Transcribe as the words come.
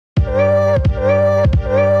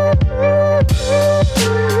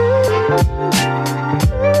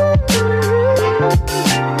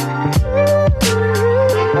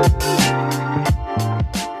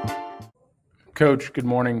Coach, good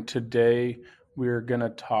morning. Today we're going to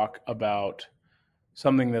talk about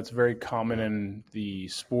something that's very common in the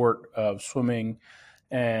sport of swimming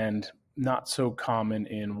and not so common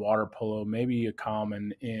in water polo, maybe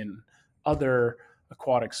common in other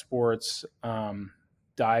aquatic sports,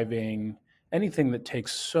 diving, anything that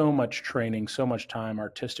takes so much training, so much time,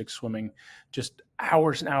 artistic swimming, just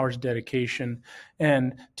hours and hours of dedication.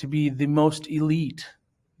 And to be the most elite,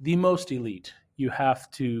 you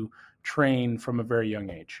have to train from a very young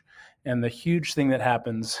age. And the huge thing that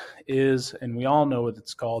happens is, and we all know what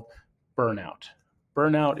it's called, burnout.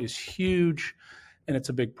 Burnout is huge and it's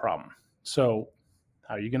a big problem. So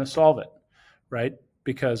how are you going to solve it, right?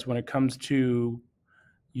 Because when it comes to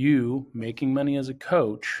you making money as a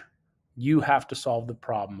coach, you have to solve the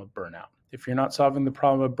problem of burnout. If you're not solving the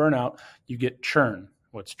problem of burnout, you get churn.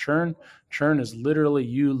 What's churn? Churn is literally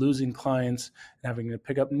you losing clients and having to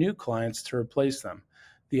pick up new clients to replace them.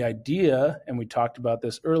 The idea, and we talked about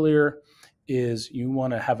this earlier, is you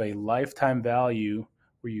want to have a lifetime value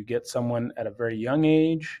where you get someone at a very young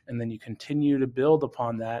age and then you continue to build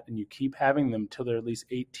upon that and you keep having them till they're at least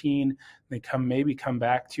 18. They come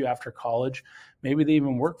back to you after college. Maybe they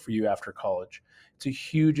even work for you after college. It's a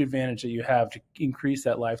huge advantage that you have to increase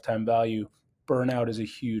that lifetime value. Burnout is a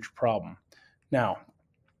huge problem. Now,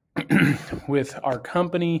 with our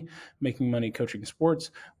company, Making Money Coaching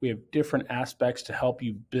Sports, we have different aspects to help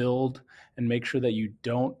you build and make sure that you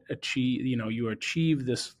don't achieve, you achieve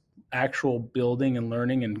this actual building and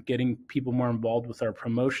learning and getting people more involved with our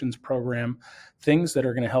promotions program, things that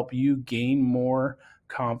are going to help you gain more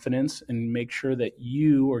confidence and make sure that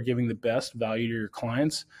you are giving the best value to your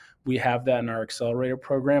clients. We have that in our accelerator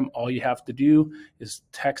program. All you have to do is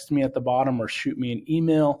text me at the bottom or shoot me an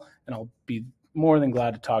email and I'll be more than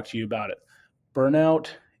glad to talk to you about it. Burnout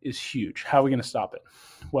is huge. How are we going to stop it?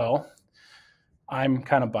 Well, I'm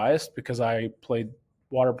kind of biased because I played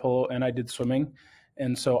water polo and I did swimming.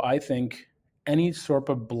 And so I think any sort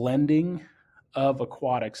of blending of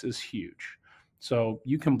aquatics is huge. So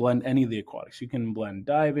you can blend any of the aquatics. You can blend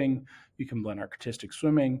diving, you can blend artistic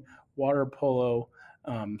swimming, water polo,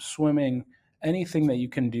 swimming, anything that you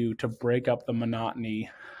can do to break up the monotony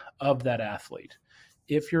of that athlete.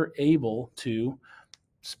 If you're able to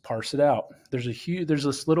parse it out, there's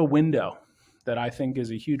this little window that I think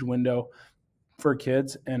is a huge window for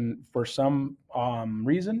kids, and for some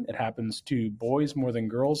reason it happens to boys more than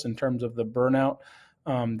girls in terms of the burnout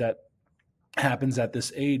that happens at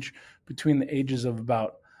this age. Between the ages of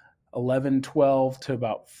about 11, 12 to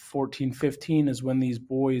about 14, 15 is when these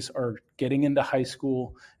boys are getting into high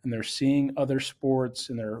school and they're seeing other sports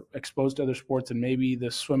and they're exposed to other sports, and maybe the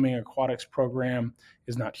swimming aquatics program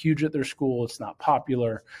is not huge at their school. It's not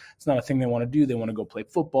popular. It's not a thing they want to do. They want to go play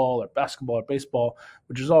football or basketball or baseball,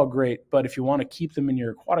 which is all great. But if you want to keep them in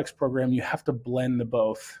your aquatics program, you have to blend the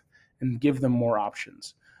both and give them more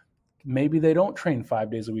options. Maybe they don't train 5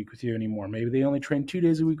 days a week with you anymore. Maybe they only train 2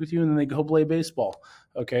 days a week with you and then they go play baseball.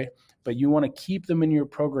 Okay. But you want to keep them in your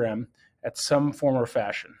program at some form or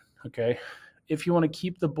fashion. Okay. If you want to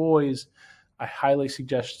keep the boys, I highly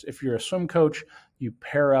suggest, if you're a swim coach, you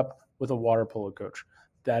pair up with a water polo coach.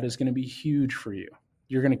 That is going to be huge for you.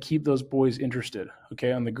 You're going to keep those boys interested.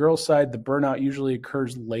 Okay. On the girls' side, the burnout usually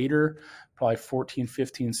occurs later, probably 14,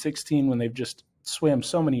 15, 16, when they've just swam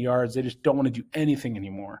so many yards, they just don't want to do anything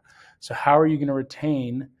anymore. So how are you going to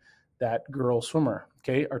retain that girl swimmer?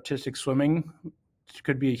 Okay, artistic swimming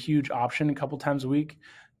could be a huge option a couple times a week.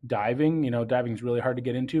 Diving, diving is really hard to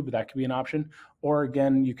get into, but that could be an option. Or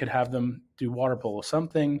again, you could have them do water polo.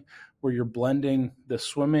 Something where you're blending the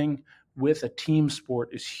swimming with a team sport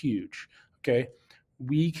is huge. Okay,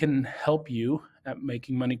 we can help you at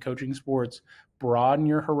Making Money Coaching Sports broaden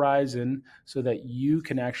your horizon so that you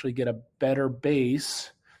can actually get a better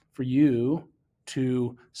base for you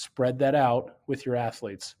to spread that out with your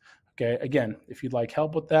athletes. Okay. Again, if you'd like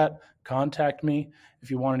help with that, contact me. If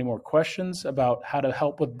you want any more questions about how to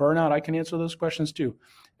help with burnout, I can answer those questions too.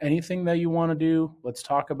 Anything that you want to do, let's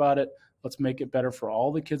talk about it. Let's make it better for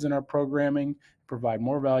all the kids in our programming, provide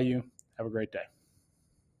more value. Have a great day.